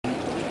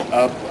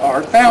of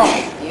our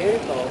fountain.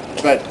 Beautiful.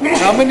 But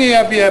how many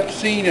of you have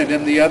seen it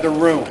in the other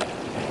room?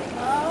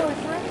 Oh,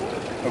 it's right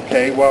here.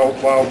 Okay, well,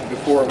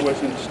 before it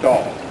was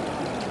installed.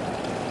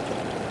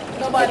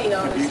 Nobody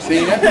Have you noticed.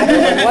 seen it?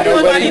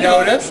 Nobody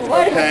noticed?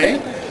 Okay.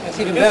 That's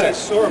even better. I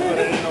saw it, but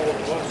I didn't know what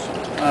it was.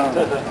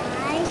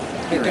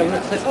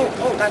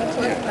 Got a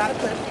clip, got a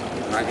clip.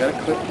 I got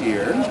a clip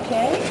here.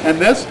 Okay. And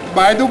this,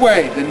 by the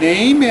way, the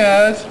name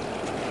is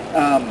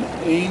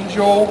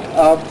Angel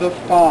of the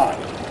Font.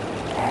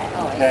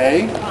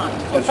 Okay?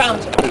 Or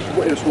fountain.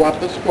 Is what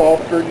the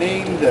sculptor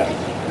named it.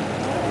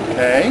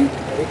 Okay?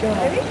 There we go.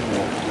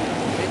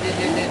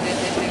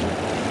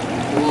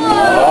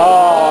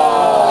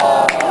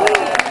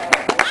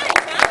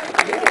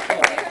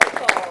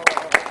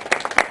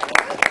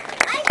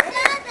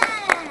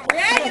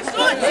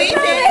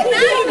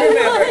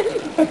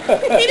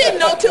 He didn't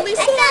know till he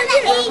saw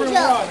it.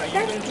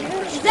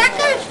 Is that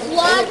gonna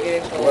flood?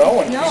 Well,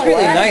 when It's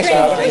really nice,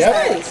 Robin.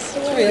 Yep. It's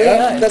really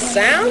nice. The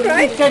sound,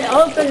 right? You could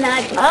open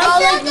that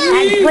up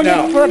and put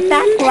No. it for a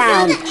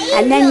background,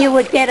 and then you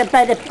would get a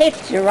better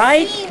picture,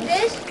 right?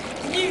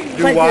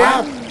 Do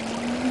what?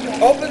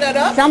 Open it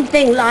up.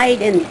 Something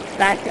light and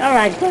back. All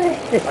right, go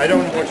ahead. I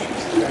don't know what she's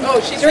saying. Oh,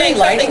 she's Is there any saying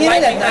lighting something in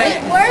it like at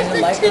that. night? Where's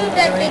the tube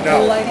that they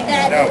No, do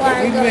that no,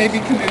 but we water maybe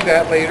can do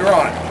that later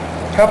on.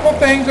 Couple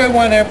things I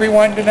want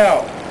everyone to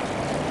know.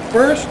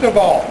 First of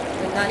all,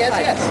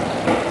 Yes,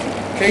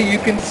 okay, you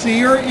can see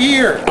her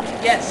ears.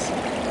 yes.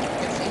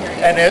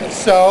 And it's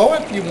so,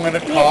 if you want to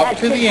talk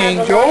to the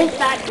angels,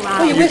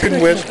 Background. you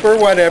can whisper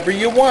whatever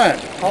you want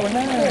Oh,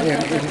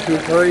 nice. into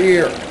her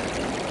ear.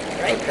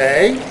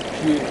 Okay?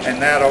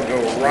 And that'll go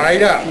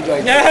right up.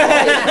 Okay?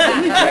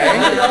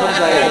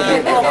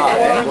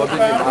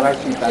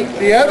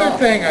 The other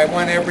thing I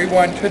want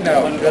everyone to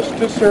know, just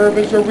to serve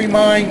as a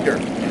reminder,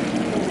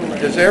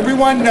 does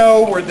everyone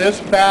know where this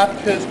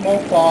baptismal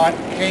font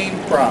came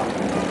from?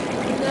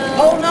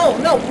 Oh, no.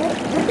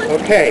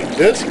 Okay,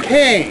 this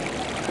came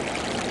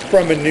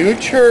from a new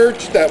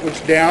church that was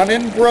down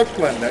in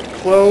Brooklyn that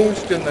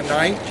closed in the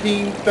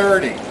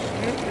 1930s.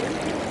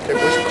 It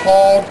was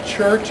called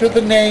Church of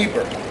the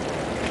Neighbor.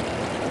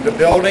 The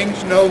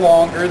building's no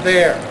longer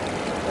there.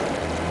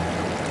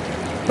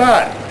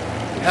 But,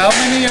 how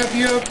many of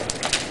you...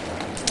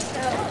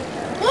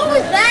 What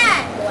was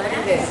that?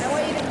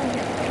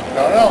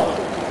 No.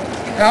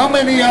 How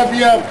many of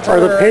you have Are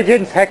the heard...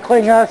 pigeons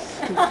heckling us?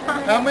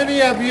 How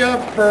many of you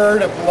have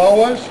heard of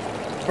Lois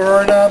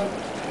Burnham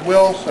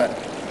Wilson?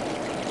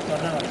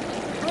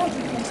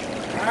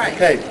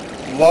 Okay,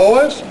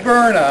 Lois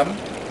Burnham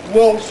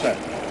Wilson.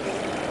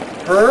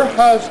 Her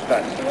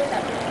husband,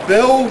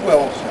 Bill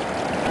Wilson,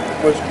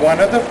 was one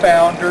of the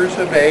founders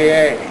of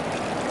AA.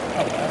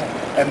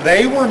 And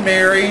they were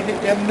married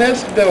in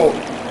this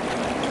building.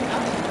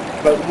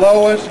 But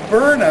Lois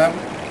Burnham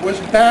was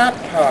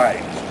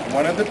baptized,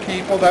 one of the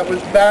people that was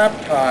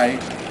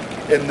baptized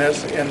in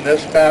this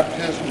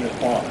baptismal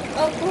font.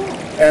 Oh, cool.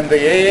 And the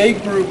AA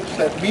groups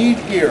that meet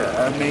here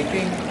are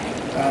making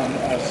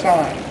a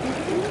sign,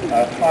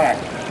 a plaque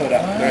put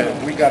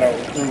up. We got to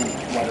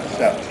approve what it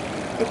says.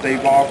 But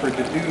they've offered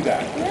to do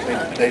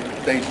that.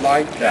 They'd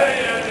like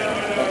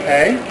that.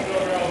 Okay?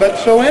 But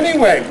so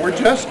anyway, we're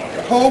just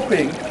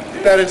hoping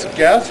that as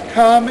guests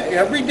come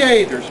every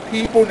day, there's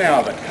people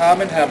now that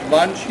come and have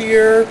lunch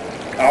here.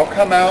 I'll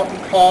come out and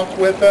talk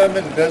with them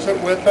and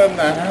visit with them,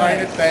 that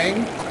kind of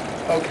thing.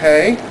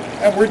 Okay?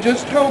 And we're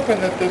just hoping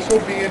that this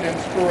will be an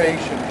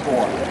inspiration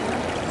for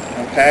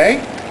them.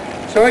 Okay?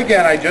 So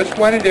again, I just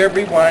wanted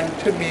everyone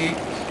to meet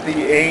the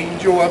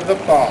angel of the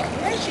font.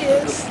 There she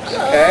is.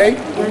 Okay?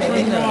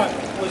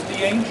 Was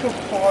the angel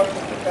part of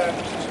the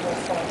baptismal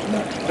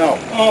font? No.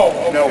 Oh,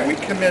 okay. No, we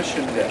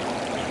commissioned it.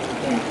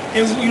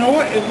 You know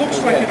what? It looks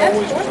like it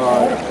always was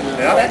part of it.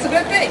 Yeah? That's a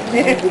good thing.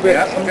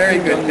 Yeah, a very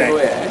good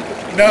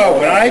thing. No,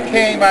 when I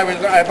came,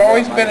 I've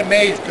always been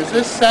amazed because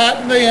this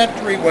sat in the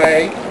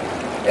entryway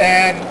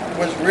and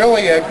was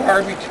really a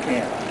garbage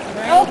can.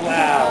 Oh,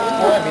 Wow.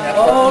 I mean, that's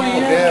what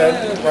people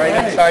did,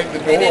 right inside the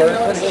They didn't know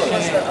door. it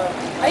was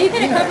a... Are you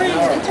going to cover it in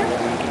winter?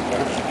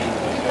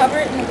 You cover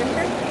it in the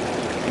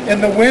winter?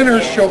 In the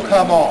winter, she'll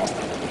come off.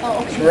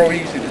 Oh, It's real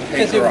easy to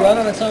take Does it her run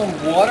off. on its own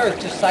water?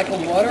 It's just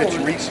cycled water? It's or-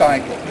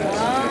 recycled.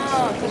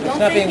 wow. So don't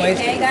not drink being it,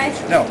 okay, guys?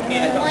 No,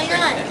 Why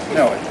not?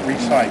 no, it's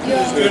recycled.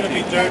 It's going to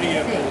be dirty.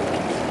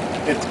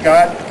 It's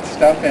got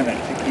stuff in it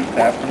to keep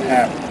that from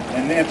happening.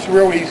 And it's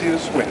real easy to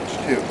switch,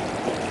 too.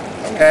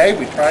 Okay,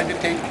 we tried to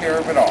take care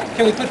of it all.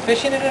 Can we put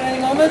fish in it at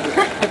any moment?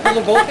 Put a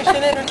little goldfish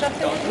in it or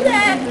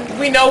something?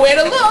 We know where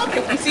to look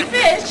if we see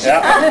fish.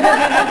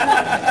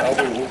 Yeah. Well,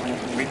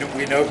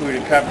 we know who to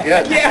come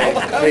get. Yeah,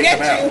 we'll come Take get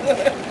them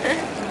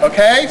out. you.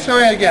 Okay, so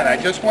again, I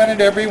just wanted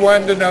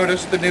everyone to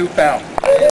notice the new fountain.